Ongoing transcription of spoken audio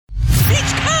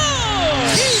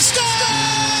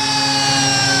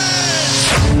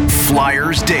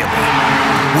Flyers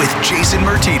Daily with Jason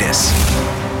Martinez.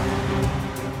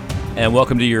 And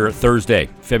welcome to your Thursday,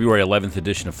 February 11th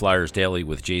edition of Flyers Daily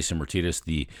with Jason Martinez.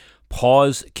 The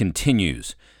pause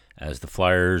continues as the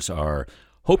Flyers are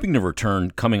hoping to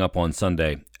return coming up on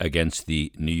Sunday against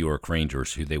the New York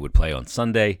Rangers, who they would play on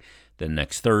Sunday, then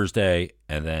next Thursday,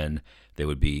 and then they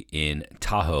would be in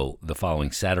Tahoe the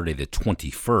following Saturday, the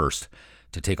 21st,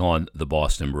 to take on the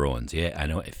Boston Bruins. Yeah, I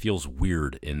know it feels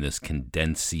weird in this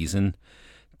condensed season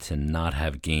to not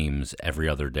have games every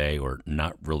other day or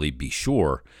not really be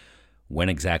sure when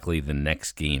exactly the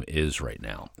next game is right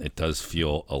now. It does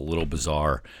feel a little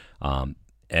bizarre.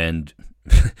 And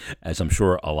as I'm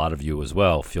sure a lot of you as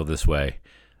well feel this way,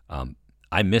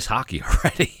 I miss hockey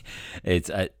already.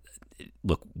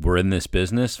 Look, we're in this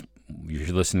business. You're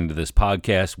listening to this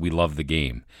podcast. We love the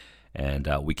game. And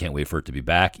we can't wait for it to be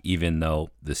back, even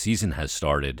though the season has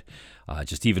started.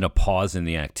 Just even a pause in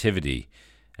the activity.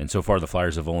 And so far, the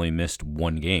Flyers have only missed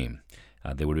one game.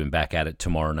 They would have been back at it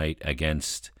tomorrow night tonight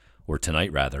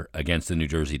against the New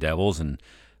Jersey Devils, and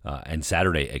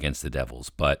Saturday against the Devils.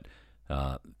 But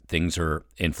things are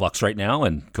in flux right now,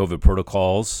 and COVID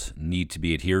protocols need to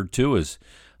be adhered to, as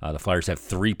the Flyers have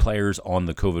 3 players on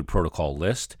the COVID protocol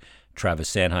list: Travis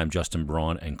Sanheim, Justin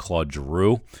Braun, and Claude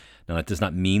Giroux. Now, that does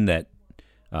not mean that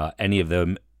any of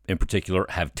them in particular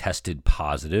have tested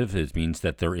positive. It means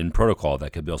that they're in protocol.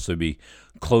 That could also be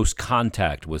close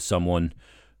contact with someone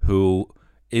who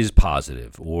is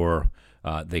positive, or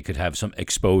they could have some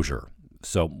exposure.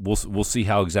 So we'll see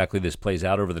how exactly this plays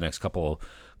out over the next couple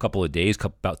of days,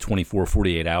 about 24,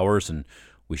 48 hours, and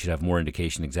we should have more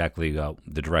indication exactly the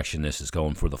direction this is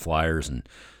going for the Flyers. And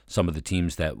some of the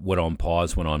teams that went on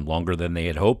pause went on longer than they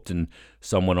had hoped, and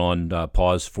some went on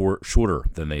pause for shorter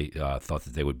than they thought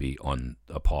that they would be on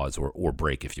a pause or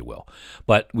break, if you will.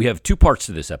 But we have 2 parts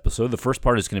to this episode. The first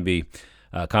part is going to be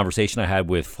a conversation I had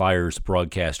with Flyers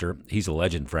broadcaster, he's a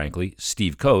legend, frankly,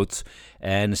 Steve Coates.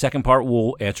 And the second part,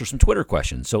 we'll answer some Twitter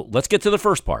questions. So let's get to the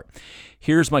first part.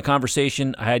 Here's my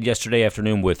conversation I had yesterday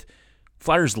afternoon with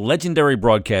Flyers legendary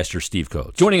broadcaster Steve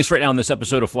Coates. Joining us right now in this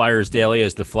episode of Flyers Daily,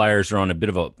 as the Flyers are on a bit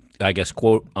of a, I guess,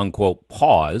 quote-unquote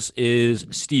pause, is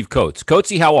Steve Coates.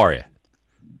 Coatesy, how are you?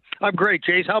 I'm great,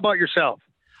 Jace. How about yourself?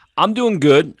 I'm doing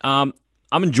good. I'm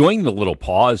enjoying the little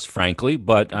pause, frankly,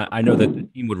 but I know that the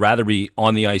team would rather be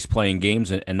on the ice playing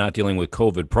games and not dealing with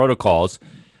COVID protocols.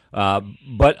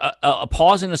 But a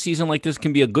pause in a season like this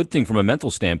can be a good thing from a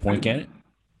mental standpoint, can't it?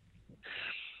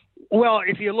 Well,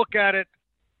 if you look at it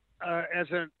as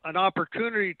an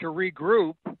opportunity to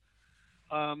regroup,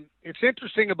 it's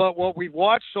interesting about what we've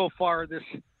watched so far this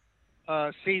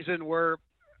season, where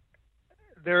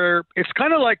it's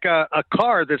kind of like a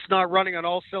car that's not running on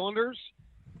all cylinders,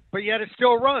 but yet it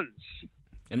still runs.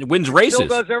 And it wins races. It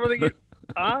still does everything.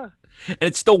 And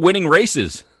it's still winning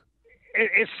races.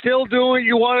 It's still doing what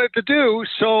you want it to do.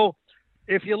 So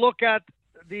if you look at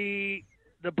the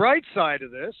bright side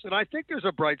of this, and I think there's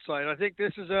a bright side, I think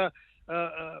this is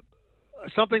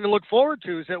something to look forward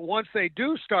to, is that once they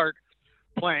do start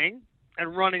playing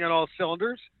and running on all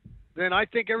cylinders, then I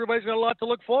think everybody's got a lot to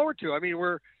look forward to. I mean,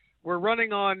 we're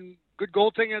running on good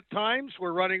goaltending at times.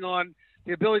 We're running on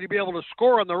the ability to be able to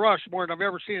score on the rush more than I've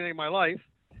ever seen in my life.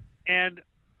 And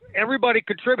everybody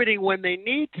contributing when they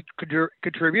need to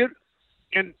contribute.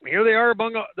 And here they are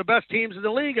among the best teams in the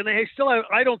league. And they still have,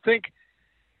 I don't think,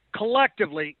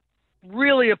 collectively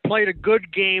really have played a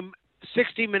good game,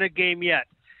 60-minute game yet.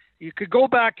 You could go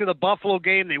back to the Buffalo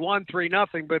game. They won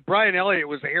 3-0, but Brian Elliott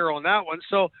was the hero in that one.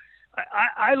 So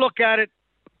I look at it,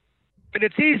 and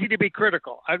it's easy to be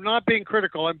critical. I'm not being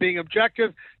critical. I'm being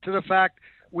objective to the fact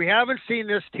we haven't seen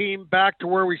this team back to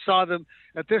where we saw them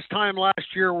at this time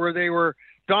last year, where they were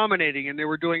dominating and they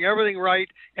were doing everything right.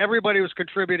 Everybody was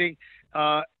contributing,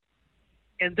 and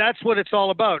that's what it's all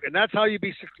about. And that's how you're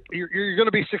going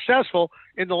to be successful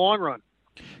in the long run.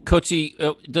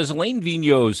 Coatsy, does Alain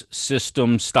Vigneault's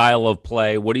system, style of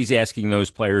play, what he's asking those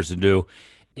players to do,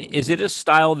 is it a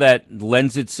style that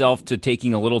lends itself to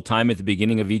taking a little time at the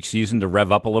beginning of each season to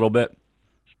rev up a little bit?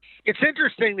 It's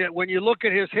interesting that when you look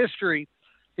at his history,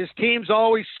 his teams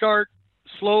always start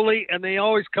slowly and they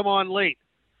always come on late.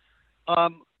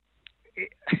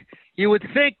 You would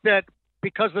think that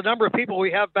because the number of people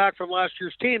we have back from last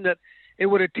year's team, that it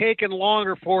would have taken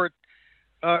longer for it,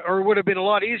 or it would have been a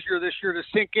lot easier this year to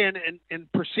sink in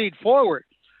and proceed forward.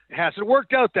 It hasn't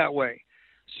worked out that way.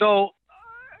 So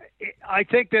I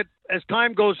think that as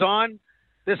time goes on,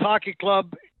 this hockey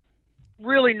club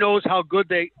really knows how good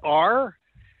they are.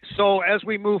 So as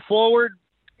we move forward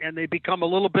and they become a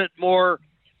little bit more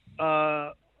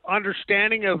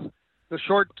understanding of the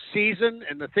short season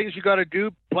and the things you got to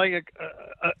do playing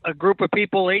a group of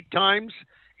people 8 times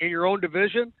in your own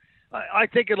division, I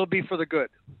think it'll be for the good.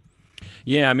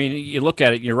 Yeah, I mean, you look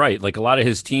at it, you're right. Like a lot of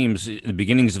his teams in the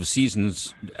beginnings of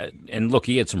seasons, and look,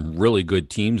 he had some really good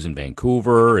teams in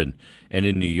Vancouver and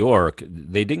in New York.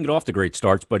 They didn't get off the great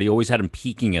starts, but he always had them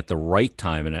peaking at the right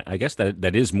time, and I guess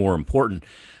that is more important.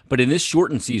 But in this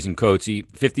shortened season, Coatsy,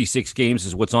 56 games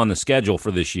is what's on the schedule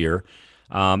for this year.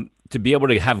 To be able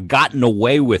to have gotten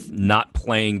away with not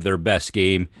playing their best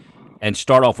game and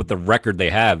start off with the record they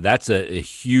have, that's a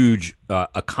huge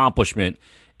accomplishment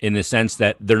in the sense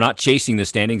that they're not chasing the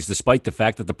standings despite the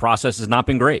fact that the process has not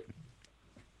been great.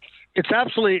 It's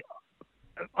absolutely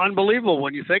unbelievable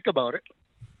when you think about it.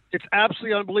 It's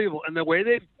absolutely unbelievable. And the way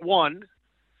they've won,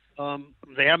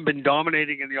 they haven't been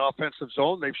dominating in the offensive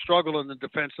zone. They've struggled in the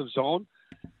defensive zone.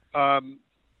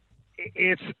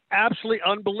 It's absolutely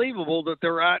unbelievable that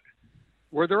they're at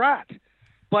where they're at.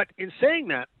 But in saying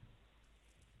that,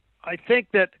 I think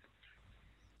that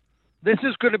this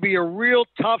is going to be a real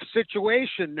tough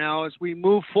situation now as we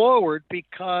move forward,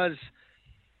 because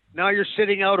now you're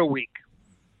sitting out a week.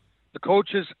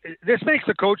 This makes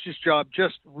the coach's job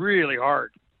just really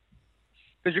hard,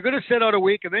 because you're going to sit out a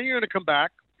week and then you're going to come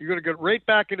back. You're going to get right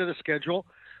back into the schedule.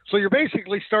 So you're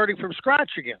basically starting from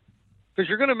scratch again, because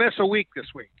you're going to miss a week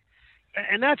this week.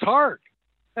 And that's hard.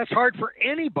 That's hard for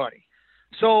anybody.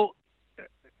 So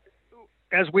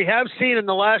as we have seen in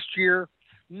the last year,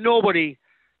 nobody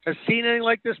has seen anything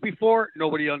like this before.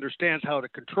 Nobody understands how to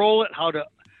control it, how to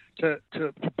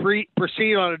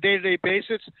proceed on a day-to-day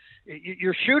basis.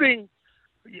 You're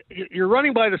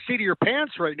running by the seat of your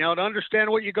pants right now to understand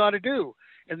what you got to do.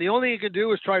 And the only thing you can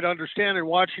do is try to understand and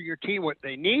watching your team what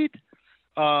they need,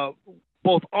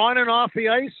 both on and off the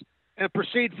ice, and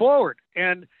proceed forward.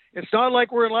 And it's not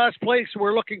like we're in last place.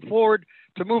 We're looking forward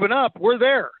to moving up. We're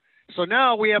there. So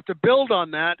now we have to build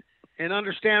on that and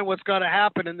understand what's got to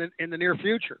happen in the near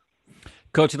future.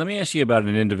 Coach, let me ask you about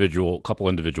couple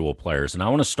individual players, and I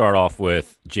want to start off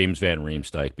with James Van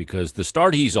Riemsdyk, because the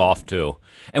start he's off to,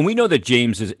 and we know that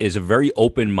James is a very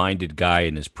open-minded guy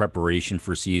in his preparation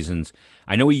for seasons.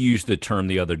 I know he used the term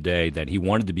the other day that he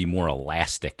wanted to be more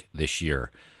elastic this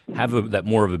year, have that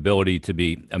more of ability to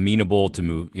be amenable to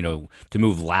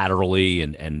move laterally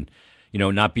and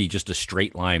not be just a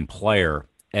straight line player.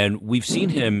 And we've seen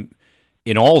him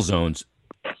in all zones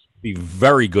be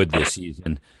very good this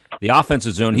season. The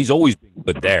offensive zone, he's always been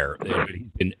good there. He's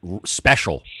been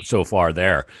special so far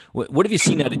there. What have you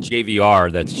seen out of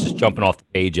JVR that's just jumping off the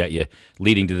page at you,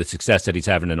 leading to the success that he's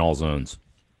having in all zones?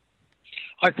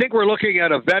 I think we're looking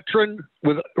at a veteran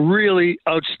with really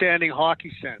outstanding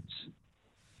hockey sense.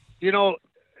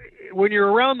 When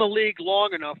you're around the league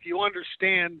long enough, you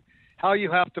understand how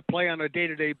you have to play on a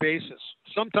day-to-day basis.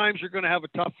 Sometimes you're going to have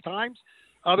a tough times.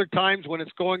 Other times when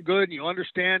it's going good and you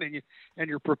understand and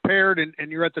you're prepared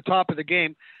and you're at the top of the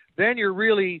game, then you're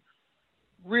really,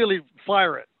 really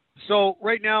firing. So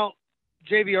right now,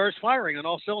 JVR is firing on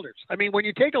all cylinders. I mean, when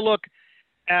you take a look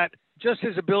at just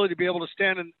his ability to be able to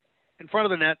stand in front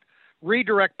of the net,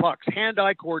 redirect pucks,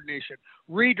 hand-eye coordination,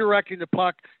 redirecting the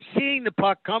puck, seeing the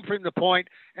puck come from the point,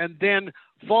 and then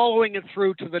following it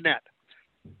through to the net.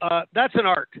 That's an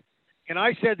art. And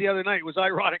I said the other night, it was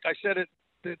ironic, I said that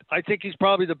I think he's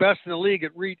probably the best in the league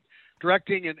at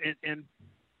redirecting and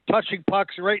touching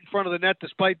pucks right in front of the net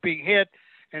despite being hit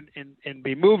and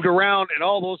be moved around and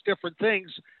all those different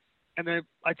things. And then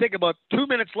I think about 2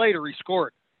 minutes later, he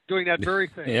scored doing that very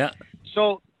thing. Yeah.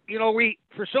 So, we,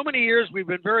 for so many years, we've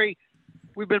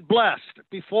been blessed.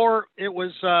 Before it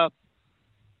was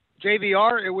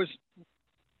JVR, it was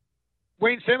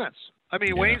Wayne Simmons. I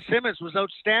mean, yeah. Wayne Simmons was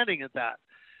outstanding at that,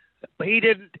 but he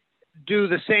didn't do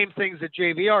the same things that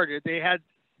JVR did. They had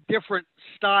different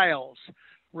styles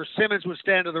where Simmons would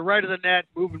stand to the right of the net,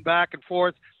 moving back and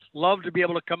forth, loved to be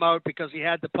able to come out because he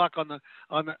had the puck on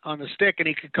the stick and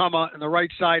he could come out on the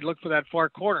right side, look for that far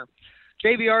corner.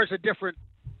 JVR is a different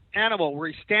animal where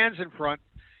he stands in front,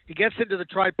 he gets into the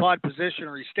tripod position,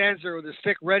 or he stands there with his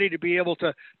stick ready to be able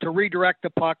to redirect the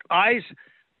puck, eyes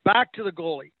back to the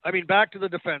goalie, back to the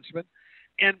defenseman.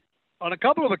 And on a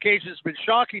couple of occasions, it's been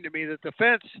shocking to me that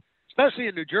defense, especially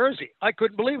in New Jersey, I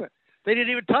couldn't believe it. They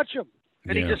didn't even touch him.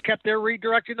 And He just kept there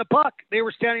redirecting the puck. They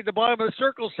were standing at the bottom of the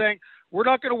circle saying, we're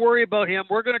not going to worry about him.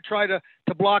 We're going to try to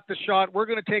block the shot. We're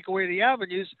going to take away the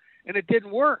avenues. And it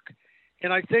didn't work.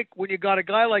 And I think when you got a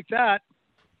guy like that,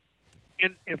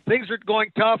 and if things are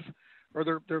going tough or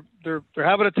they're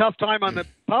having a tough time on the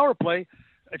power play,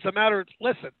 it's a matter of,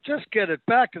 listen, just get it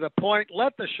back to the point,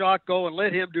 let the shot go, and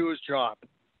let him do his job.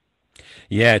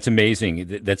 Yeah, it's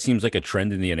amazing. That seems like a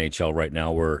trend in the NHL right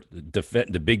now, where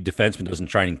the big defenseman doesn't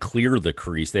try and clear the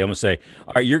crease. They almost say,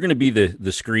 "All right, you're going to be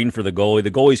the screen for the goalie.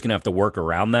 The goalie's going to have to work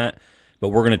around that, but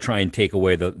we're going to try and take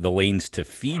away the lanes to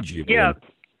feed you." Yeah, And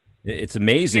it's yeah.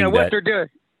 amazing What that they're doing.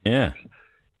 yeah,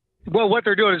 Well, what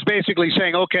they're doing is basically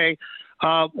saying, okay,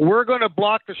 we're going to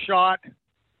block the shot.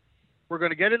 We're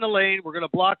going to get in the lane. We're going to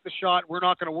block the shot. We're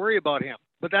not going to worry about him.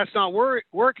 But that's not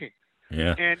working.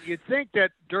 yeah, And you'd think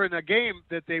that during the game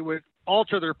that they would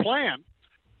alter their plan,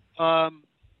 and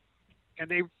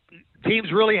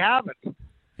teams really haven't.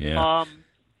 yeah.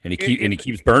 And he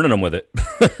keeps burning them with it.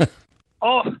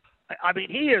 Oh, I mean,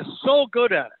 he is so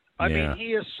good at it. I mean,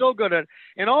 he is so good at it.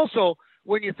 And also,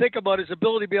 when you think about his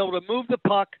ability to be able to move the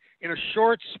puck in a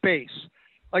short space,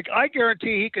 like I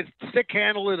guarantee he could stick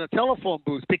handle in a telephone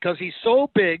booth because he's so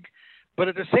big, but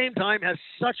at the same time has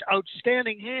such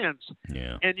outstanding hands.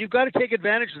 Yeah. And you've got to take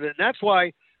advantage of it. And that's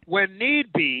why, when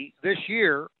need be, this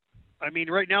year, I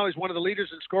mean, right now he's one of the leaders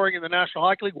in scoring in the National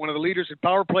Hockey League, one of the leaders in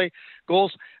power play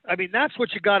goals. I mean, that's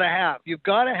what you got to have. You've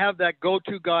got to have that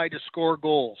go-to guy to score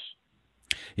goals.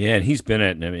 Yeah, and he's been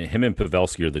at. I mean, him and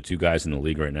Pavelski are the two guys in the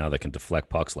league right now that can deflect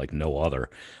pucks like no other.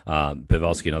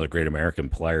 Pavelski, another great American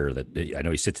player that I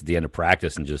know he sits at the end of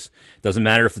practice and just doesn't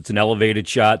matter if it's an elevated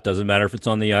shot, doesn't matter if it's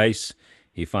on the ice.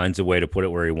 He finds a way to put it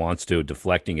where he wants to,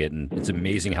 deflecting it, and it's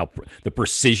amazing how the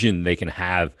precision they can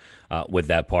have with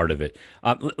that part of it.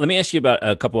 Let me ask you about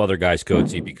a couple other guys,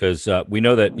 Coatsy, because we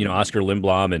know that Oscar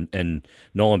Lindblom and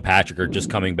Nolan Patrick are just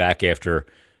coming back after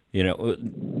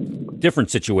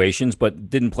different situations, but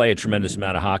didn't play a tremendous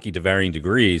amount of hockey to varying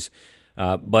degrees.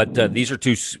 But these are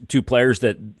two players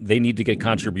that they need to get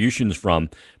contributions from.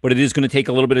 But it is going to take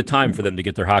a little bit of time for them to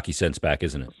get their hockey sense back,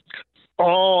 isn't it?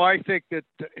 Oh, I think that,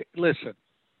 listen,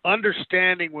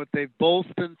 understanding what they've both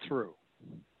been through,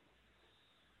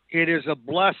 it is a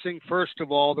blessing, first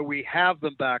of all, that we have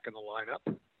them back in the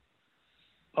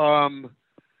lineup.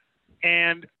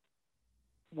 And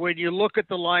when you look at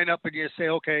the lineup and you say,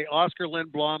 okay, Oscar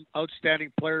Lindblom,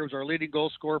 outstanding player, was our leading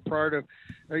goal scorer prior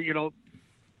to,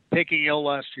 taking ill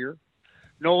last year.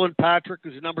 Nolan Patrick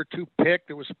was the number 2 pick.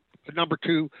 That was the number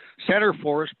 2 center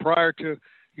for us prior to,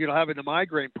 having the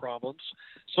migraine problems.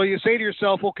 So you say to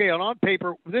yourself, okay, on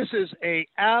paper, this is a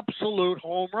absolute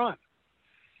home run.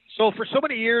 So for so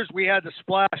many years, we had the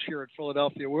splash here in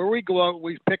Philadelphia, where we go out and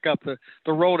we pick up the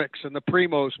Roniks and the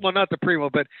Primos. Well, not the Primo,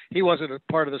 but he wasn't a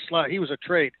part of the slash. He was a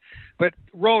trade. But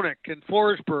Ronik and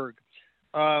Forsberg.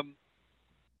 I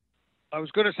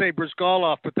was going to say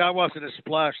Brizgalov, but that wasn't a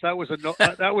splash. That was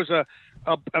a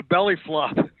belly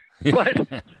flop.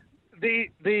 But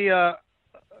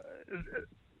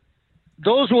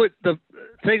those were the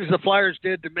things the Flyers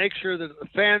did to make sure that the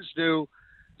fans knew,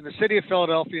 and the city of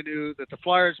Philadelphia knew, that the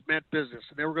Flyers meant business,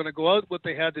 and they were going to go out what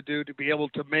they had to do to be able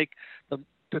to make the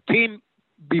team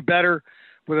be better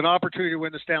with an opportunity to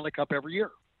win the Stanley Cup every year.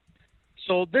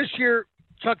 So this year,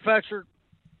 Chuck Fletcher,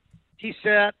 he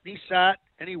sat,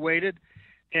 and he waited,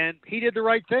 and he did the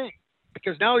right thing,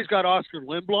 because now he's got Oscar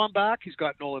Lindblom back, he's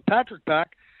got Nolan Patrick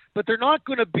back, but they're not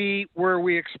going to be where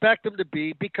we expect them to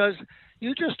be, because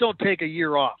you just don't take a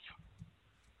year off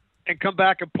and come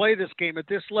back and play this game at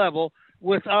this level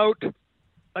without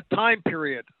a time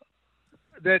period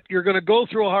that you're going to go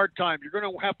through a hard time. You're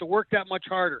going to have to work that much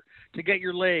harder to get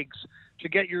your legs, to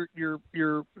get your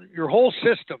whole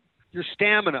system, your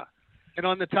stamina, and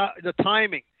on the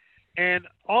timing, and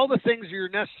all the things that are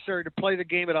necessary to play the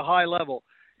game at a high level.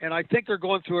 And I think they're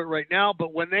going through it right now,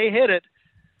 but when they hit it,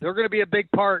 they're going to be a big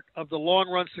part of the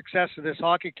long-run success of this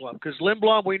hockey club. Because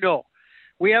Lindblom, we know.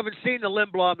 We haven't seen the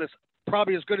Lindblom that's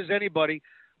probably as good as anybody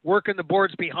working the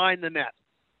boards behind the net.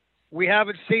 We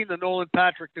haven't seen the Nolan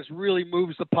Patrick that really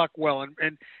moves the puck well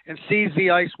and sees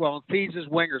the ice well and feeds his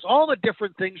wingers. All the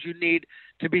different things you need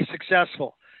to be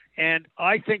successful. And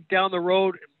I think down the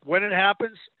road, when it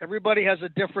happens, everybody has a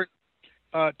different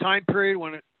time period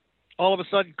when it all of a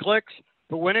sudden clicks.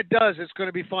 But when it does, it's going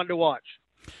to be fun to watch.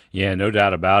 Yeah, no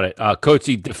doubt about it.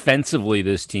 Coatsy, defensively,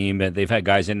 this team, they've had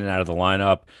guys in and out of the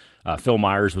lineup. Phil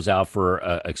Myers was out for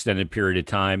an extended period of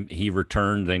time. He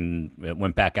returned, then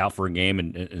went back out for a game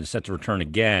and is set to return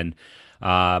again.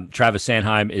 Travis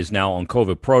Sanheim is now on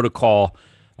COVID protocol,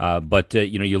 but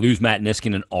you lose Matt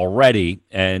Niskanen already,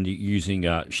 and using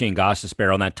Shane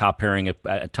Gostisbehere on that top pairing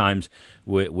at times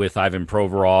with Ivan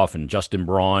Provorov and Justin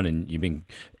Braun, and you've been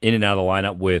in and out of the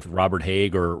lineup with Robert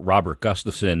Haig or Robert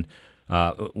Gustafson.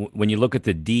 When you look at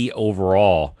the D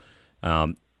overall,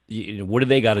 what do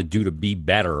they got to do to be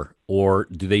better, or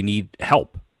do they need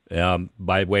help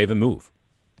by way of a move?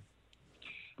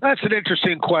 That's an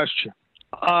interesting question.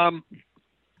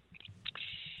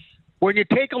 when you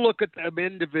take a look at them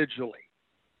individually,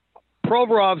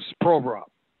 Provorov's Provorov.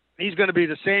 He's going to be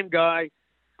the same guy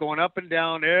going up and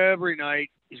down every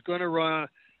night. He's going to run.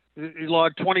 He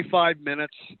logged 25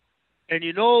 minutes, and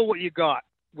you know what you got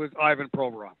with Ivan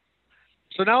Provorov.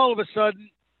 So now all of a sudden,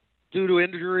 due to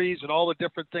injuries and all the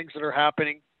different things that are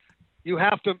happening, you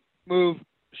have to move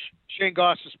Shane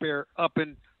Gostisbehere up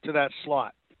into that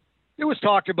slot. It was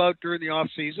talked about during the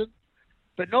offseason,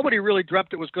 but nobody really dreamt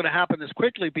it was going to happen this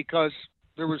quickly because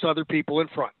there was other people in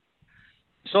front.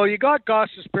 So you got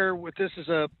Gostisbehere with this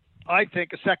as I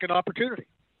think, a second opportunity.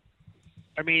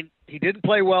 I mean, he didn't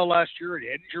play well last year. He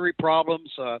had injury problems.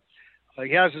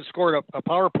 He hasn't scored a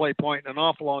power play point in an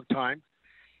awful long time.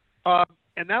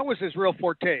 And that was his real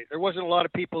forte. There wasn't a lot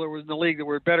of people that were in the league that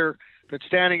were better than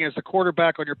standing as the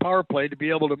quarterback on your power play to be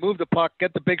able to move the puck,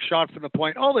 get the big shot from the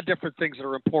point, all the different things that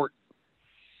are important.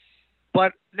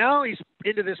 But now he's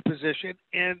into this position,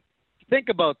 and think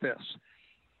about this.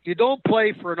 You don't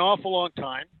play for an awful long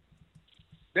time.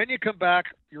 Then you come back,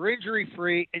 you're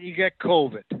injury-free, and you get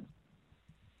COVID.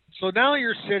 So now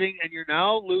you're sitting and you're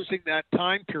now losing that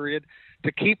time period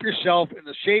to keep yourself in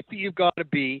the shape that you've got to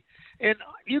be. And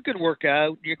you can work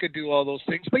out, you can do all those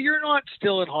things, but you're not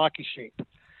still in hockey shape.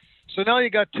 So now you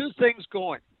got two things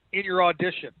going in your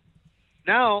audition.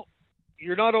 Now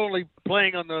you're not only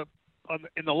playing in the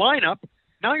lineup,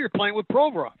 now you're playing with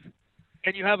Provorov.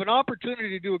 And you have an opportunity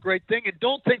to do a great thing. And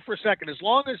don't think for a second, as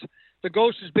long as the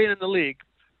Ghost has been in the league,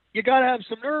 you got to have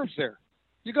some nerves there.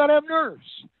 You got to have nerves.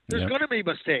 There's going to be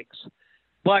mistakes.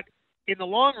 But in the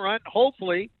long run,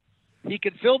 hopefully, he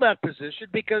can fill that position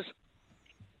because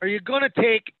are you going to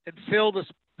take and fill the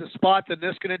spot that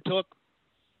Niskanen took?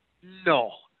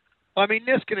 No. I mean,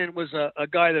 Niskanen was a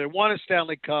guy that had won a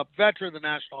Stanley Cup, veteran of the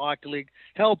National Hockey League,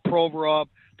 held Provorov,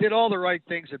 did all the right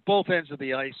things at both ends of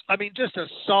the ice. I mean, just a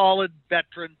solid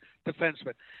veteran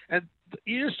defenseman. And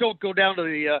you just don't go down to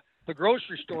the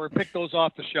grocery store and pick those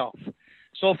off the shelf.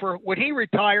 So for when he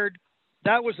retired,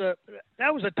 that was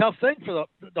a tough thing for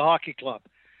the hockey club.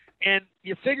 And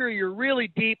you figure you're really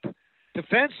deep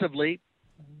defensively,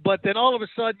 but then all of a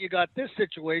sudden you got this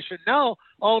situation. Now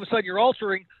all of a sudden you're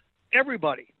altering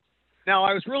everybody. Now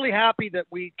I was really happy that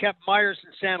we kept Myers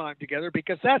and Sanheim together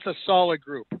because that's a solid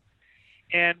group.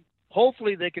 And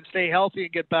hopefully they can stay healthy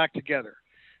and get back together.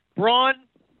 Braun,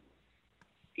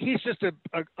 he's just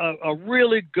a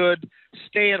really good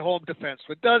stay-at-home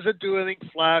defenseman. Doesn't do anything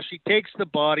flash. He takes the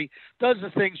body, does the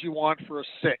things you want for a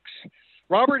six.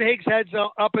 Robert Higgs heads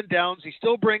up and downs. He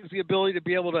still brings the ability to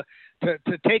be able to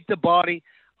take the body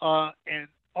and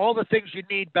all the things you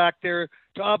need back there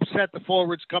to upset the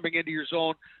forwards coming into your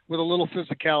zone with a little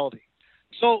physicality.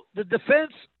 So the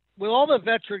defense, with all the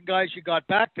veteran guys you got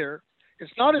back there,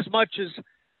 it's not as much as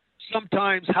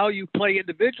sometimes how you play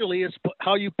individually, it's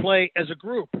how you play as a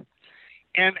group.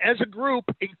 And as a group,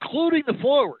 including the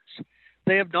forwards,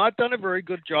 they have not done a very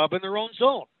good job in their own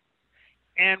zone.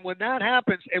 And when that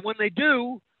happens, and when they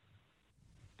do,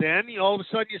 then all of a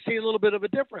sudden you see a little bit of a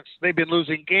difference. They've been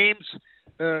losing games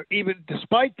even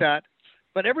despite that.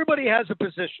 But everybody has a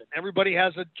position. Everybody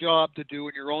has a job to do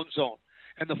in your own zone.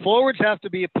 And the forwards have to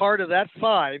be a part of that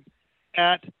five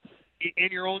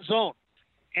in your own zone.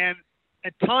 And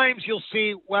at times you'll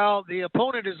see, well, the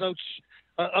opponent is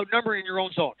outnumbering your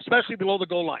own zone, especially below the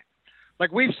goal line.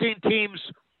 Like we've seen teams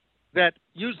that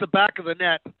use the back of the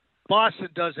net. Boston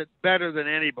does it better than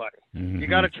anybody. Mm-hmm. You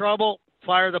got a trouble,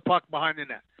 fire the puck behind the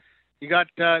net. You got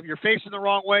you're facing the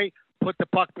wrong way, put the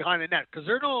puck behind the net because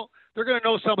they're going to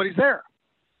know somebody's there.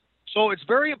 So it's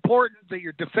very important that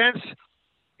your defense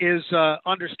is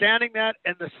understanding that,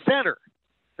 and the center.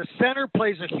 The center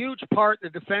plays a huge part in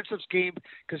the defensive scheme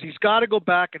because he's got to go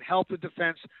back and help the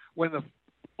defense when the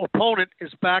opponent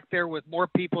is back there with more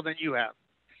people than you have.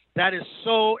 That is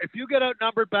so. If you get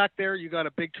outnumbered back there, you got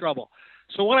a big trouble.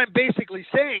 So what I'm basically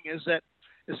saying is that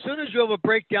as soon as you have a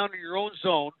breakdown in your own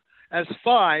zone as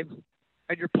five,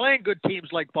 and you're playing good teams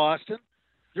like Boston,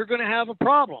 you're going to have a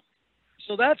problem.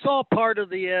 So that's all part of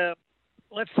the,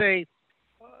 let's say,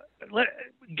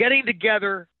 getting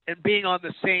together and being on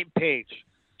the same page.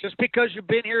 Just because you've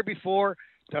been here before,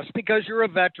 just because you're a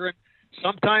veteran,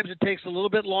 sometimes it takes a little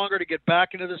bit longer to get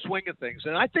back into the swing of things.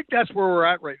 And I think that's where we're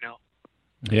at right now.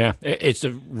 Yeah, it's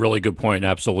a really good point.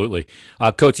 Absolutely.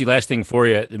 Coatsy, last thing for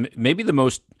you. Maybe the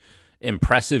most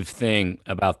impressive thing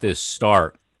about this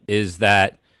start is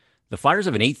that the Flyers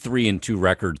have an 8-3-2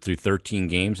 record through 13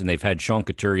 games, and they've had Sean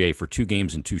Couturier for 2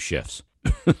 games and 2 shifts.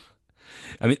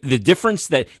 I mean, the difference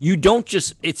that you don't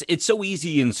just it's so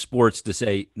easy in sports to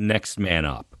say next man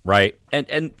up, right?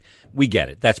 And we get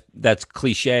it. That's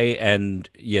cliche, and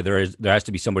yeah, there has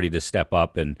to be somebody to step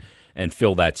up and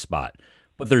fill that spot.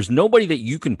 But there's nobody that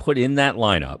you can put in that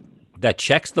lineup that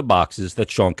checks the boxes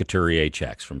that Sean Couturier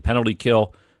checks, from penalty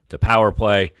kill to power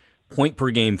play, point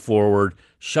per game forward,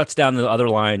 shuts down the other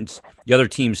lines, the other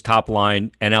team's top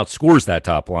line, and outscores that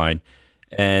top line,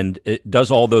 and it does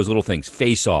all those little things,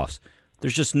 face-offs.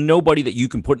 There's just nobody that you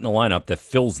can put in the lineup that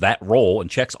fills that role and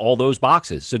checks all those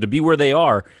boxes. So to be where they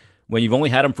are when you've only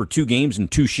had them for 2 games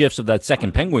and 2 shifts of that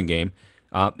second Penguin game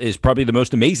is probably the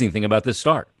most amazing thing about this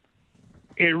start.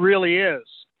 It really is.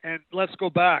 And let's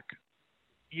go back.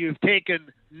 You've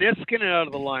taken Niskanen out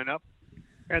of the lineup,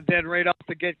 and then right off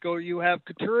the get-go, you have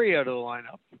Couturier out of the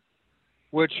lineup,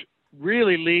 which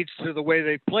really leads to the way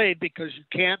they played because you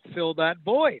can't fill that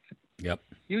void. Yep.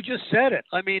 You just said it.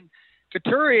 I mean,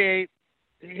 Couturier,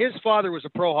 his father was a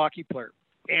pro hockey player,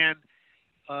 and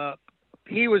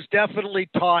he was definitely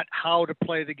taught how to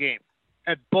play the game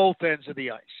at both ends of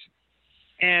the ice.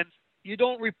 And you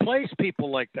don't replace people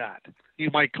like that.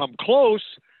 You might come close,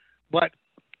 but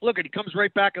look, he comes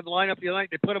right back in the lineup the other night.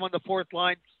 They put him on the 4th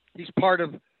line. He's part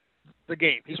of the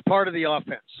game. He's part of the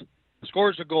offense.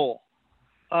 Scores a goal.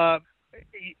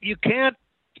 You can't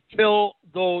fill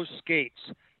those skates,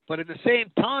 but at the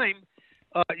same time,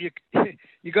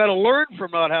 you got to learn from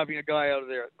not having a guy out of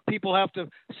there. People have to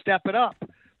step it up.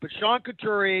 But Sean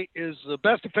Couturier is the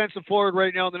best defensive forward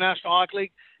right now in the National Hockey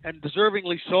League, and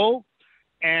deservingly so.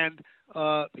 And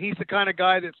he's the kind of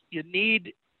guy that you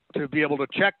need to be able to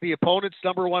check the opponent's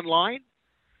number 1 line.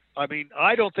 I mean,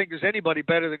 I don't think there's anybody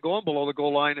better than going below the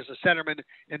goal line as a centerman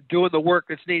and doing the work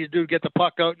that's needed to do to get the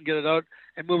puck out and get it out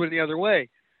and move it the other way.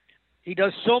 He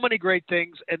does so many great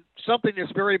things, and something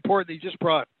that's very important that you just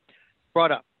brought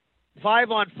up.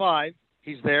 5-on-5,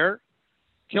 he's there.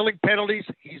 Killing penalties,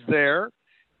 he's there.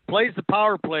 Plays the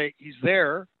power play, he's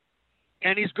there.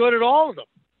 And he's good at all of them.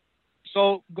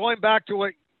 So going back to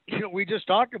what we just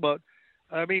talked about,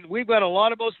 I mean, we've got a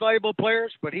lot of most valuable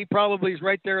players, but he probably is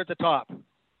right there at the top.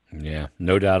 Yeah,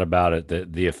 no doubt about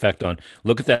it. The effect on –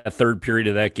 look at that third period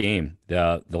of that game,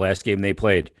 the last game they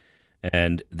played,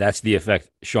 and that's the effect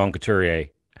Sean Couturier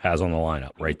has on the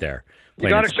lineup right there. You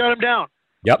got to shut him down.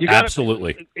 Yep,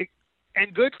 absolutely.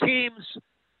 And good teams,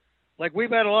 like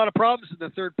we've had a lot of problems in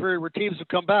the third period where teams have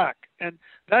come back. And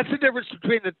that's the difference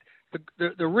between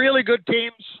the really good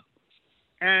teams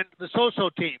and the so-so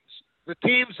teams. The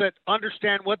teams that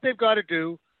understand what they've got to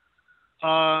do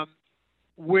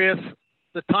with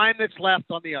the time that's left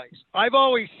on the ice. I've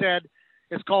always said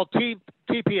it's called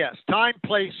TPS, time,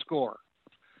 place, score.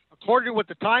 According to what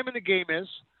the time in the game is,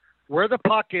 where the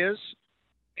puck is,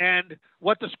 and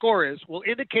what the score is, will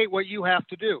indicate what you have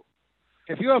to do.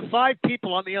 If you have 5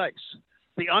 people on the ice,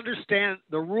 they understand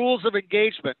the rules of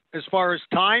engagement as far as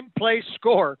time, place,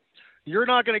 score, you're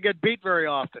not going to get beat very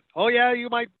often. Oh, yeah, you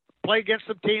might play against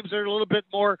some teams that are a little bit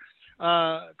more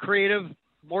creative,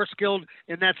 more skilled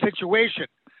in that situation.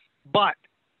 But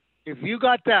if you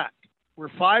got that, where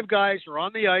 5 guys are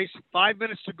on the ice, 5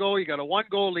 minutes to go, you got a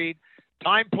 1-goal lead,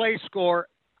 time, place, score,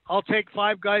 I'll take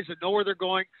 5 guys that know where they're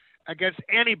going against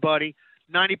anybody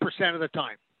 90% of the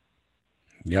time.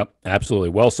 Yep, absolutely.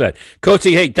 Well said.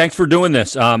 Coatsy, hey, thanks for doing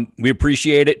this. We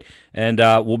appreciate it, and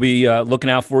we'll be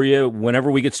looking out for you whenever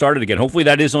we get started again. Hopefully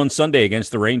that is on Sunday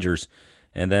against the Rangers,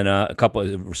 and then a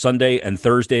couple Sunday and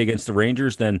Thursday against the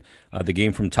Rangers, then the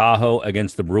game from Tahoe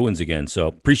against the Bruins again. So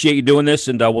appreciate you doing this,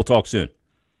 and we'll talk soon.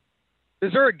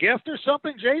 Is there a gift or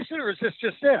something, Jason, or is this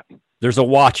just it? There's a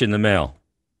watch in the mail.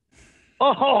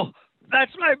 Oh,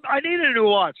 that's right. I need a new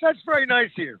watch. That's very nice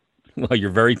of you. Well, you're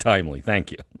very timely.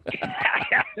 Thank you.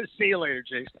 See you later,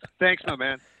 Jason. Thanks, my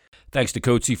man. Thanks to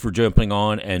Coatsy for jumping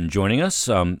on and joining us.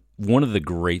 One of the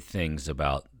great things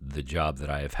about the job that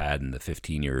I have had in the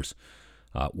 15 years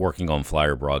working on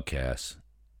Flyer broadcasts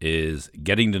is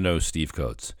getting to know Steve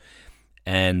Coates.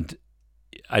 And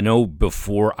I know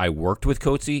before I worked with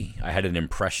Coatsy, I had an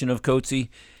impression of Coatsy.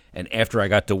 And after I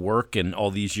got to work and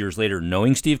all these years later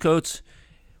knowing Steve Coates,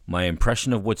 my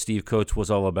impression of what Steve Coates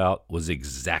was all about was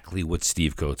exactly what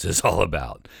Steve Coates is all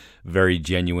about. Very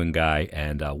genuine guy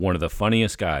and one of the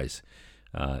funniest guys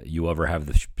you ever have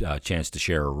the chance to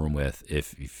share a room with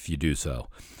if you do so.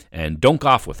 And don't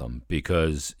golf with him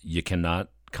because you cannot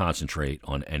concentrate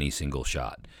on any single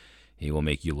shot. He will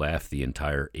make you laugh the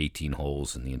entire 18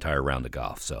 holes and the entire round of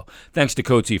golf. So thanks to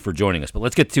Coatsy for joining us. But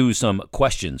let's get to some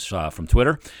questions from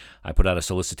Twitter. I put out a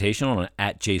solicitation on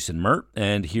 @JasonMert,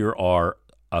 and here are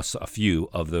a few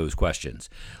of those questions.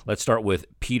 Let's start with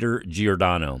Peter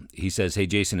Giordano. He says, hey,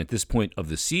 Jason, at this point of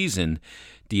the season,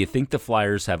 do you think the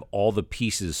Flyers have all the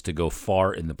pieces to go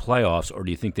far in the playoffs, or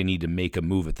do you think they need to make a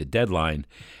move at the deadline?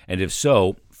 And if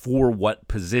so, for what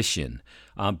position?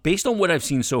 Based on what I've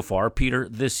seen so far, Peter,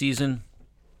 this season,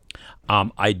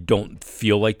 I don't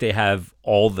feel like they have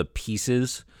all the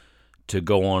pieces to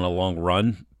go on a long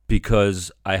run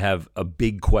because I have a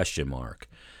big question mark.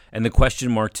 And the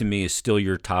question mark to me is still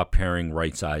your top pairing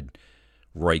right side,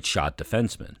 right shot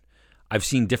defenseman. I've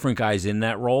seen different guys in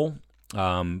that role,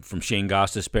 from Shane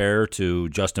Gostisbehere to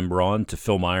Justin Braun to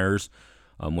Phil Myers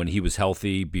when he was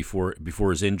healthy before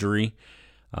his injury.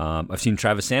 I've seen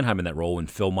Travis Sanheim in that role when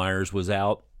Phil Myers was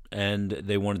out and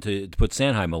they wanted to put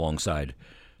Sanheim alongside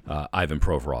Ivan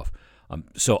Provorov.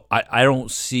 So I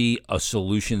don't see a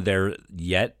solution there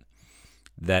yet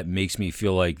that makes me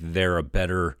feel like they're a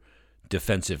better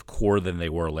defensive core than they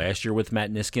were last year with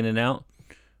Matt Niskanen out.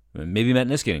 Maybe Matt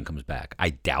Niskanen comes back. I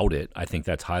doubt it. I think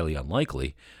that's highly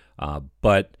unlikely.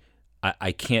 But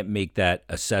I can't make that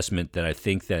assessment that I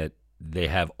think that they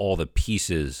have all the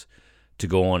pieces to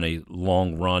go on a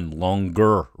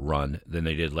longer run than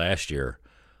they did last year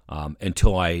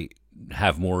until I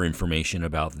have more information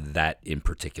about that in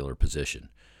particular position.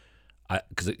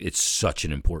 Because it's such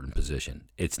an important position.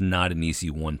 It's not an easy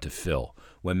one to fill.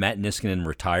 When Matt Niskanen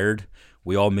retired,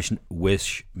 we all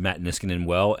wish Matt Niskanen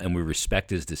well, and we respect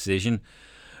his decision,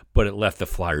 but it left the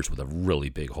Flyers with a really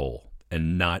big hole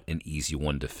and not an easy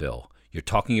one to fill. You're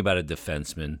talking about a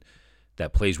defenseman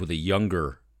that plays with a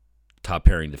younger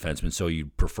top-pairing defenseman, so you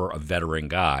prefer a veteran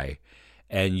guy,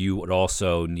 and you would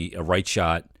also need a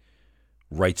right-side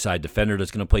defender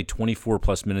that's going to play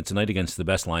 24-plus minutes a night against the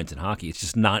best lines in hockey. It's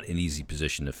just not an easy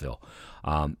position to fill.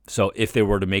 So if they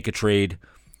were to make a trade,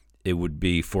 it would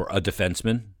be for a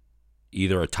defenseman,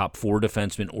 either a top 4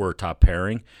 defenseman or a top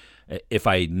pairing. If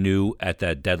I knew at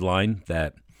that deadline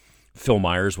that Phil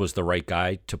Myers was the right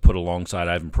guy to put alongside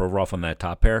Ivan Provorov on that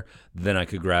top pair, then I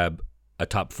could grab a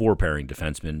top 4 pairing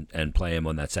defenseman and play him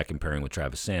on that second pairing with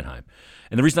Travis Sanheim.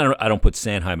 And the reason I don't put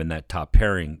Sanheim in that top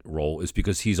pairing role is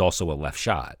because he's also a left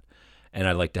shot, and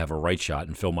I'd like to have a right shot,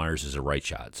 and Phil Myers is a right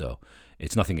shot. So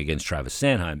it's nothing against Travis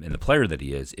Sanheim and the player that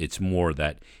he is. It's more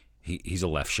that he's a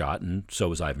left shot, and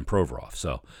so is Ivan Provorov.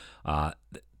 So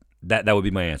that would be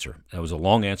my answer. That was a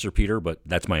long answer, Peter, but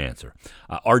that's my answer.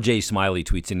 RJ Smiley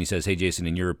tweets in. He says, "Hey, Jason,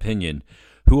 in your opinion,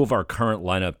 who of our current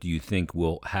lineup do you think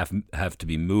will have to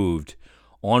be moved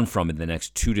on from in the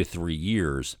next 2 to 3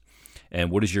 years?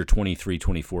 And what is your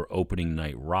 23-24 opening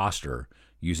night roster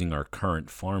using our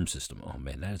current farm system?" Oh,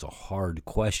 man, that is a hard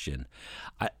question.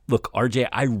 Look, RJ,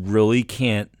 I really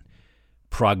can't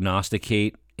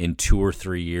prognosticate in 2 or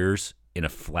 3 years in a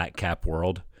flat cap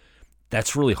world.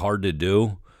 That's really hard to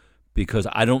do because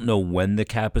I don't know when the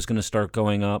cap is going to start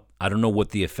going up. I don't know what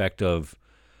the effect of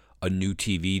a new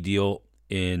TV deal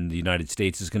in the United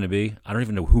States is going to be. I don't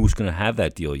even know who's going to have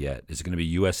that deal yet. Is it going to be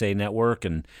USA Network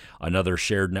and another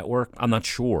shared network? I'm not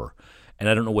sure. And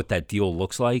I don't know what that deal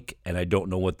looks like, and I don't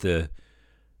know what the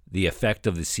effect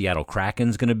of the Seattle Kraken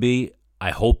is going to be.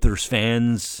 I hope there's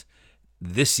fans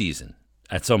this season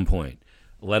at some point,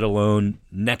 let alone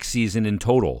next season in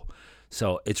total.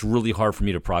 So it's really hard for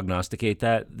me to prognosticate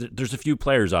that. There's a few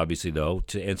players, obviously, though,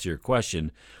 to answer your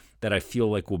question, that I feel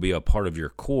like will be a part of your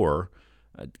core.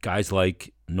 Guys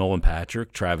like Nolan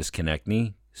Patrick, Travis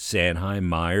Konechny, Sanheim,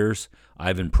 Myers,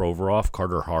 Ivan Provorov,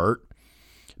 Carter Hart.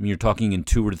 I mean, you're talking in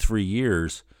 2 or 3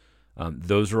 years.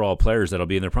 Those are all players that'll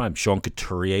be in their prime. Sean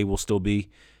Couturier will still be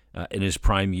in his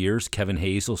prime years. Kevin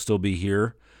Hayes will still be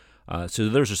here. So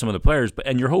those are some of the players.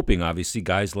 And you're hoping, obviously,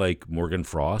 guys like Morgan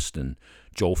Frost and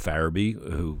Joel Farabee,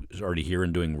 who is already here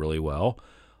and doing really well.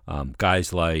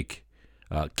 Guys like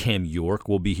Cam York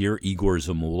will be here, Igor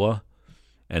Zamula,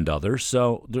 and others.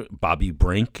 So Bobby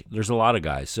Brink, there's a lot of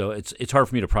guys. So it's hard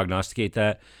for me to prognosticate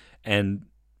that. And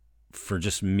for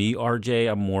just me, RJ,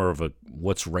 I'm more of a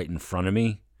what's right in front of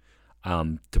me.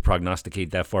 To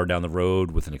prognosticate that far down the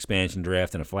road with an expansion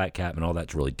draft and a flat cap and all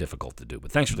that's really difficult to do.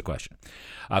 But thanks for the question.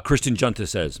 Christian Junta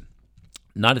says,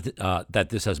 not that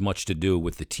this has much to do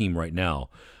with the team right now,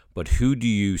 but who do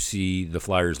you see the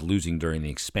Flyers losing during the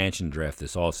expansion draft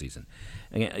this offseason?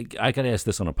 Again, I got asked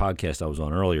this on a podcast I was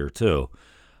on earlier too.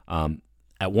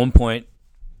 At one point,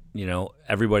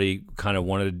 everybody kind of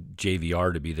wanted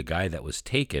JVR to be the guy that was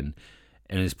taken,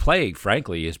 and his play,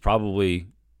 frankly, is probably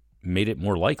made it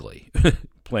more likely,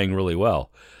 playing really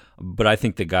well. But I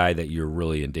think the guy that you're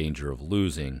really in danger of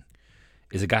losing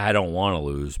is a guy I don't want to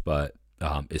lose, but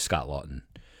is Scott Laughton.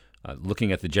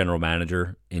 Looking at the general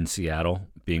manager in Seattle,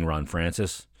 being Ron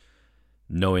Francis,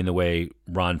 knowing the way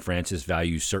Ron Francis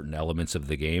values certain elements of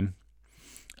the game,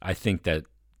 I think that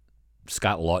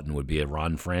Scott Laughton would be a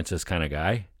Ron Francis kind of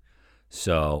guy.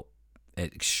 So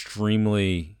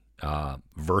extremely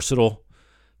versatile,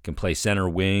 can play center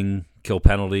wing, kill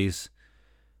penalties.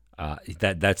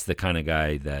 That's the kind of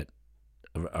guy that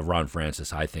Ron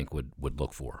Francis, I think, would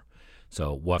look for.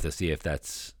 So we'll have to see if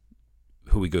that's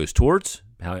who he goes towards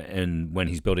and when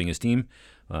he's building his team.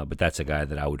 But that's a guy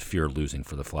that I would fear losing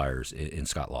for the Flyers in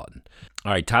Scott Laughton.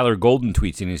 All right, Tyler Golden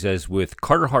tweets and he says, with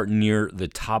Carter Hart near the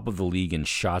top of the league in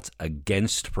shots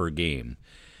against per game,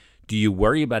 do you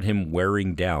worry about him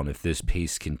wearing down if this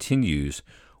pace continues,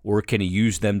 or can he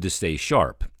use them to stay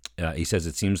sharp? He says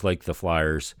it seems like the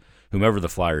Flyers, whomever the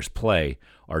Flyers play,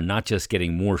 are not just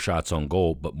getting more shots on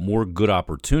goal, but more good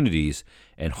opportunities,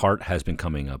 and Hart has been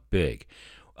coming up big.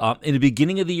 In the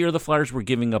beginning of the year, the Flyers were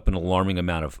giving up an alarming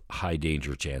amount of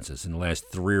high-danger chances. In the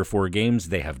last 3 or 4 games,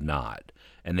 they have not,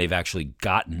 and they've actually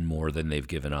gotten more than they've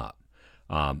given up.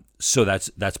 So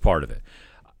that's part of it.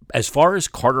 As far as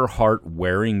Carter Hart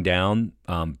wearing down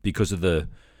because of the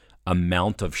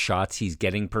amount of shots he's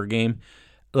getting per game,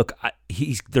 look,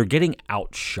 they're getting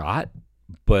outshot,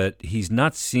 but he's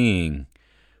not seeing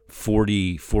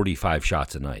 40, 45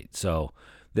 shots a night. So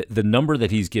the number that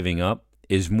he's giving up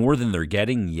is more than they're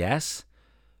getting, yes,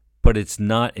 but it's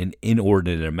not an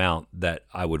inordinate amount that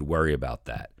I would worry about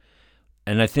that.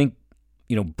 And I think,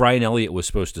 Brian Elliott was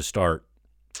supposed to start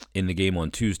in the game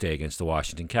on Tuesday against the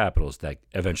Washington Capitals that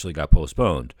eventually got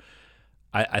postponed.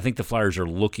 I think the Flyers are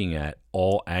looking at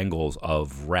all angles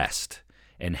of rest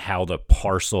and how to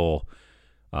parcel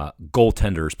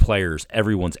goaltenders, players,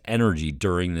 everyone's energy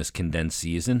during this condensed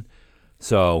season.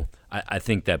 So I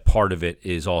think that part of it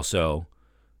is also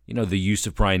the use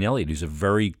of Brian Elliott, who's a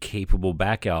very capable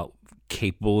backout,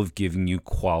 capable of giving you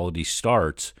quality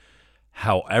starts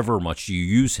however much you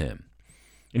use him.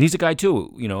 And he's a guy,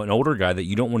 too, an older guy that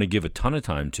you don't want to give a ton of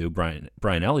time to, Brian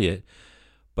Elliott.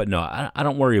 But no, I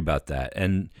don't worry about that.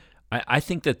 And I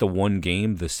think that the one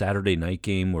game, the Saturday night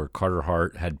game where Carter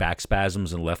Hart had back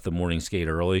spasms and left the morning skate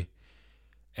early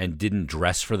and didn't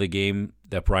dress for the game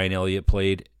that Brian Elliott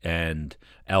played and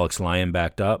Alex Lyon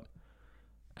backed up,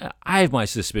 I have my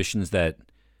suspicions that,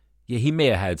 he may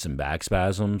have had some back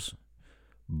spasms,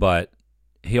 but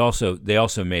they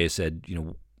also may have said,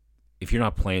 if you're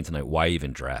not playing tonight, why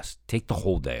even dress? Take the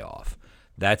whole day off.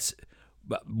 That's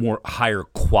more higher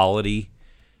quality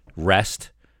rest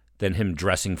than him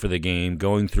dressing for the game,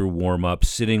 going through warm-ups,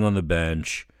 sitting on the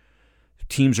bench.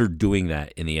 Teams are doing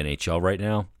that in the NHL right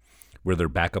now, where their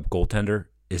backup goaltender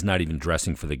is not even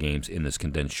dressing for the games in this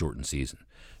condensed shortened season.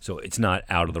 So it's not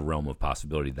out of the realm of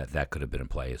possibility that could have been in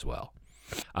play as well.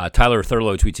 Tyler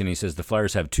Thurlow tweets in, he says, the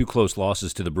Flyers have 2 close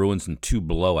losses to the Bruins and 2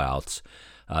 blowouts.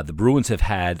 The Bruins have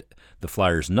had the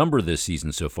Flyers' number this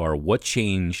season so far. What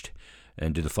changed,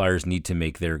 and do the Flyers need to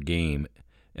make their game?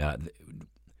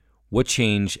 What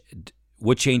changes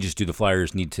do the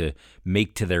Flyers need to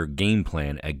make to their game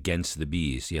plan against the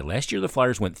Bees? Yeah, last year the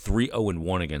Flyers went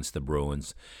 3-0-1 against the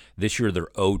Bruins. This year they're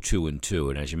 0-2-2,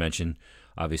 and as you mentioned,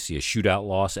 obviously a shootout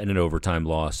loss and an overtime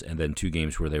loss, and then 2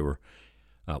 games where they were,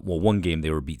 one game they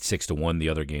were beat 6-1, the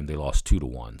other game they lost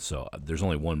 2-1. So there's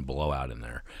only one blowout in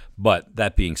there. But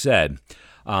that being said,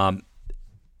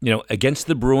 against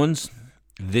the Bruins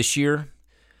this year,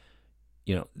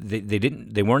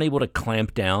 they weren't able to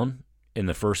clamp down in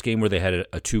the first game where they had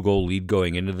a 2-goal lead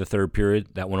going into the third period.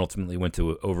 That one ultimately went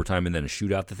to overtime and then a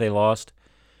shootout that they lost.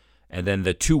 And then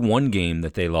the 2-1 game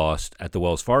that they lost at the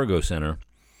Wells Fargo Center,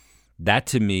 that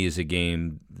to me is a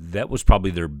game that was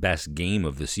probably their best game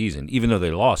of the season. Even though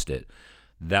they lost it,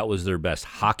 that was their best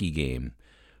hockey game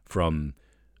from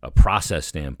a process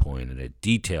standpoint and a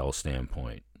detail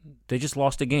standpoint. They just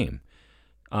lost a game.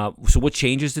 So what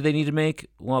changes did they need to make?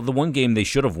 Well, the one game they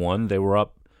should have won. They were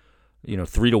up,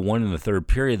 3-1 in the third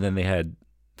period. Then they had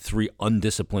 3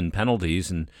 undisciplined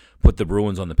penalties and put the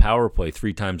Bruins on the power play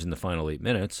 3 times in the final 8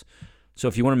 minutes. So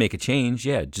if you want to make a change,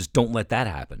 just don't let that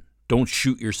happen. Don't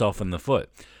shoot yourself in the foot.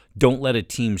 Don't let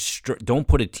don't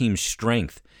put a team's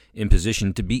strength in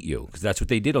position to beat you, because that's what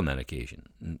they did on that occasion.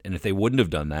 And if they wouldn't have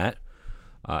done that,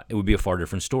 it would be a far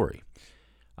different story.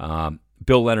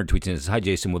 Bill Leonard tweets in and says, hi,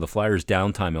 Jason. Will the Flyers'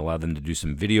 downtime allow them to do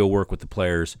some video work with the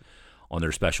players on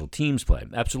their special teams play?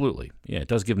 Absolutely. Yeah, it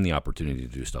does give them the opportunity to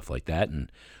do stuff like that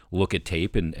and look at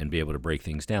tape and be able to break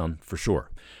things down, for sure.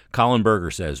 Colin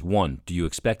Berger says, 1, do you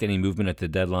expect any movement at the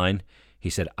deadline? He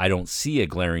said, I don't see a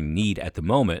glaring need at the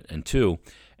moment. And 2,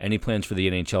 any plans for the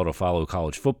NHL to follow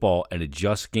college football and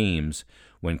adjust games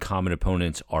when common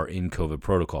opponents are in COVID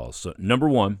protocols? So, number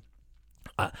 1,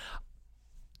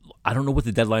 I don't know what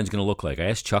the deadline is going to look like. I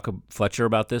asked Chuck Fletcher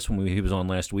about this when he was on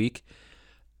last week.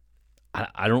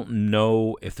 I don't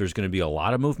know if there's going to be a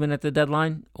lot of movement at the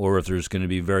deadline or if there's going to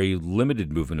be very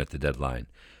limited movement at the deadline.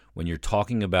 When you're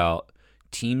talking about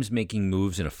teams making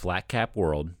moves in a flat cap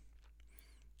world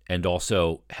and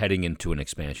also heading into an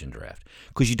expansion draft.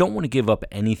 Because you don't want to give up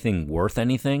anything worth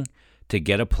anything to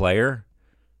get a player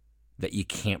that you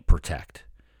can't protect.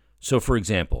 So, for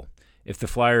example, if the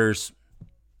Flyers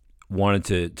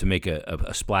wanted to make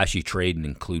a splashy trade and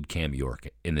include Cam York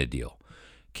in the deal,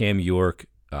 Cam York,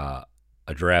 a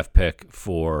draft pick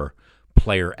for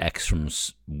player X from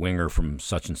winger from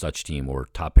such and such team or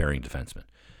top pairing defenseman,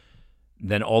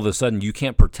 then all of a sudden you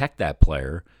can't protect that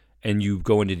player and you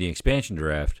go into the expansion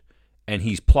draft and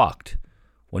he's plucked.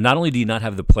 Well, not only do you not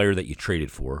have the player that you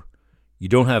traded for, you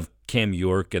don't have Cam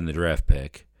York and the draft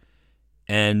pick,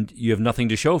 and you have nothing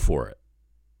to show for it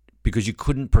because you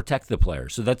couldn't protect the player.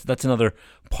 So that's another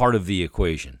part of the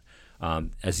equation.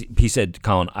 As he said,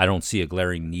 Colin, I don't see a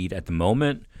glaring need at the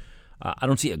moment. I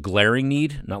don't see a glaring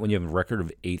need, not when you have a record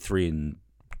of 8-3-2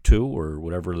 or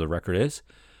whatever the record is,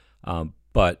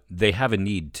 but they have a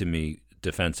need to me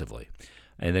defensively.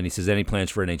 And then he says, any plans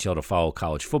for NHL to follow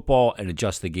college football and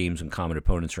adjust the games when common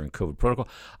opponents are in COVID protocol?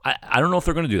 I don't know if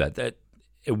they're going to do that.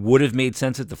 It would have made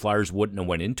sense if the Flyers wouldn't have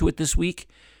went into it this week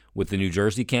with the New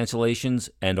Jersey cancellations,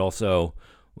 and also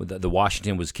the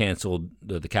Washington was canceled.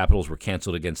 The Capitals were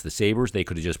canceled against the Sabres. They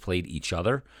could have just played each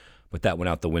other, but that went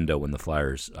out the window when the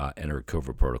Flyers entered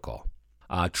COVID protocol.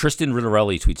 Tristan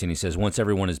Rittarelli tweets in. He says, once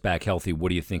everyone is back healthy, what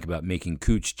do you think about making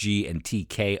Cooch, G, and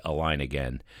TK a line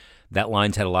again? That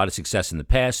line's had a lot of success in the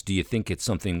past. Do you think it's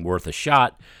something worth a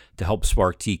shot to help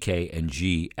spark TK and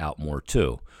G out more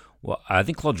too? Well, I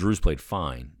think Claude Giroux's played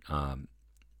fine.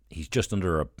 He's just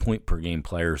under a point per game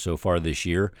player so far this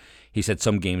year. He's had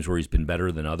some games where he's been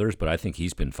better than others, but I think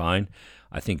he's been fine.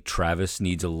 I think Travis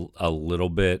needs a little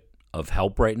bit of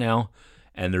help right now,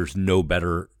 and there's no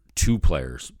better two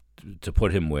players to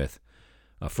put him with,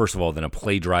 first of all, than a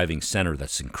play-driving center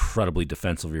that's incredibly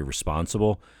defensively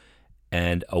responsible,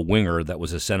 and a winger that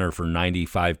was a center for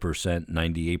 95%,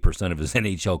 98% of his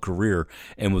NHL career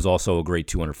and was also a great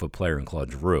 200-foot player in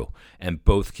Claude Giroux. And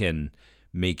both can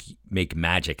make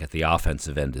magic at the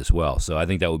offensive end as well. So I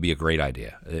think that would be a great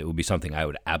idea. It would be something I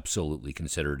would absolutely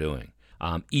consider doing.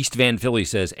 East Van Philly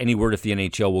says, any word if the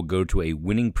NHL will go to a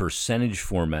winning percentage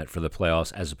format for the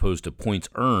playoffs as opposed to points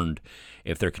earned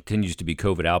if there continues to be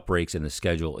COVID outbreaks and the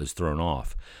schedule is thrown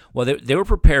off? Well, they were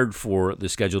prepared for the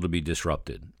schedule to be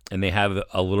disrupted, and they have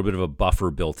a little bit of a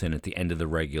buffer built in at the end of the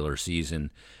regular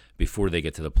season before they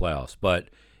get to the playoffs. But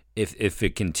if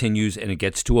it continues and it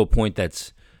gets to a point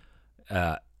that's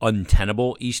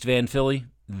untenable, East Van Philly,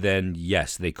 then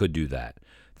yes, they could do that.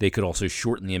 They could also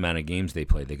shorten the amount of games they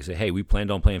play. They could say, hey, we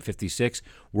planned on playing 56.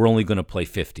 We're only going to play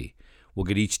 50. We'll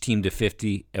get each team to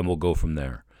 50, and we'll go from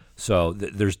there. So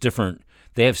there's different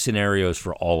 – they have scenarios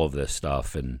for all of this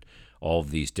stuff and all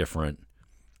of these different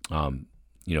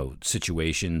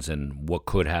situations and what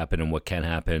could happen and what can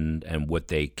happen and what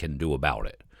they can do about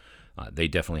it. They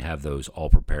definitely have those all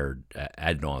prepared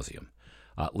ad nauseum.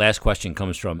 Last question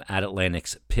comes from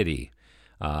Atlantic's Pity.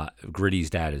 Gritty's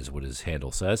dad is what his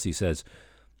handle says. He says,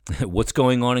 what's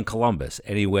going on in Columbus?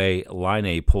 Anyway,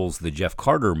 Laine pulls the Jeff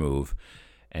Carter move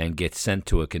and gets sent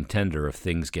to a contender if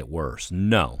things get worse.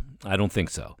 No, I don't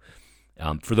think so.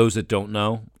 For those that don't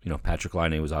know, Patrick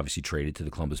Laine was obviously traded to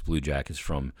the Columbus Blue Jackets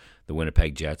from the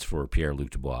Winnipeg Jets for Pierre-Luc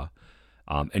Dubois,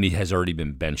 and he has already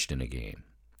been benched in a game.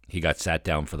 He got sat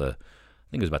down for I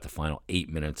think it was about the final 8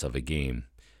 minutes of a game.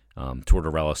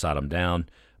 Tortorella sat him down,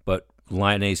 but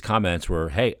Laine's comments were,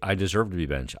 hey, I deserve to be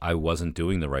benched. I wasn't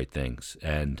doing the right things.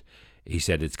 And he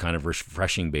said it's kind of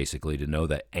refreshing, basically, to know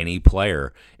that any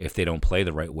player, if they don't play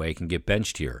the right way, can get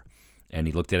benched here. And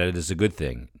he looked at it as a good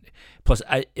thing. Plus,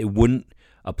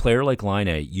 a player like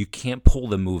Laine, you can't pull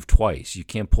the move twice. You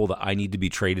can't pull I need to be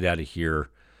traded out of here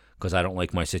because I don't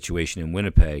like my situation in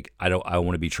Winnipeg. I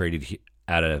want to be traded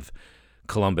out of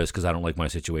Columbus because I don't like my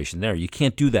situation there. You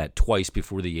can't do that twice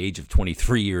before the age of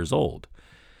 23 years old.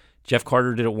 Jeff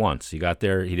Carter did it once. He got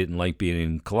there. He didn't like being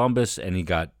in Columbus, and he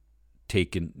got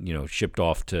taken, shipped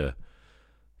off to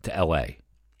L.A.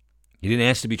 He didn't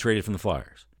ask to be traded from the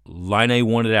Flyers. Laine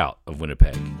wanted out of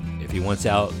Winnipeg. If he wants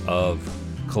out of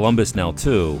Columbus now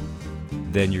too,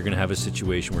 then you're going to have a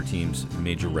situation where teams'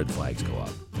 major red flags go up,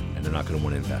 and they're not going to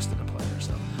want to invest in a player.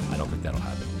 So I don't think that'll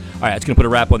happen. All right, that's going to put a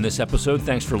wrap on this episode.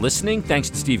 Thanks for listening. Thanks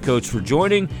to Steve Coates for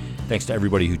joining. Thanks to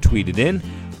everybody who tweeted in.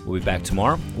 We'll be back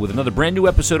tomorrow with another brand new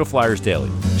episode of Flyers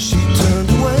Daily. She turned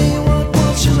away.